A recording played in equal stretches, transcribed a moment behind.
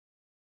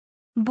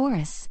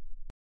Boris,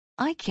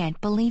 I can't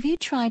believe you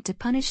tried to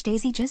punish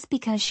Daisy just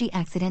because she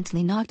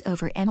accidentally knocked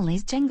over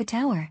Emily's Jenga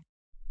tower.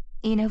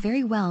 You know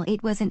very well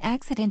it was an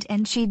accident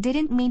and she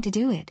didn't mean to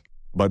do it.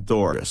 But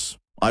Doris,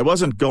 I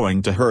wasn't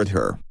going to hurt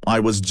her.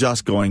 I was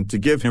just going to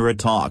give her a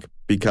talk,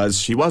 because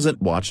she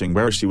wasn't watching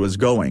where she was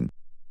going.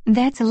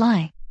 That's a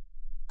lie.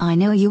 I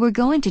know you were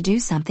going to do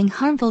something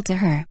harmful to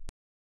her.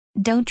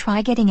 Don't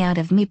try getting out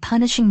of me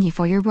punishing you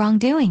for your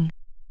wrongdoing.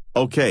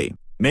 Okay,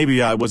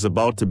 maybe I was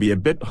about to be a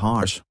bit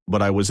harsh,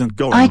 but I wasn't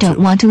going to. I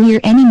don't want to hear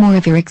any more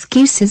of your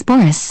excuses,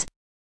 Boris.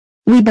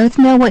 We both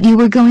know what you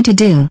were going to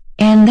do,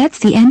 and that's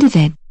the end of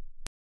it.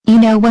 You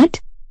know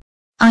what?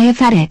 I have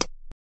had it.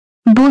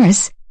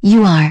 Boris,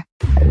 you are.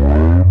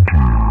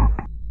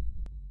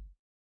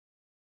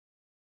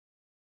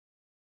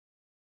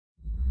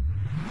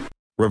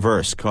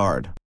 Reverse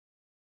card.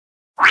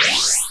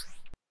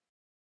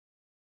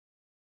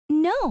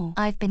 No,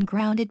 I've been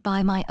grounded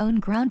by my own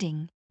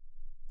grounding.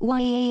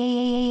 Why?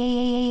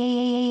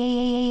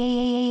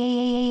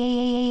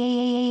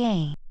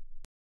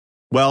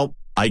 Well,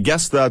 I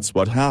guess that's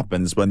what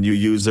happens when you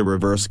use a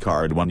reverse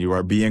card when you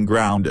are being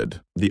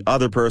grounded. The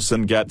other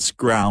person gets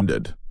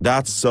grounded.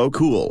 That's so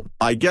cool.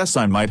 I guess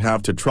I might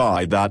have to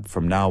try that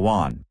from now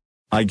on.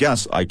 I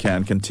guess I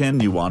can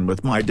continue on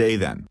with my day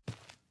then.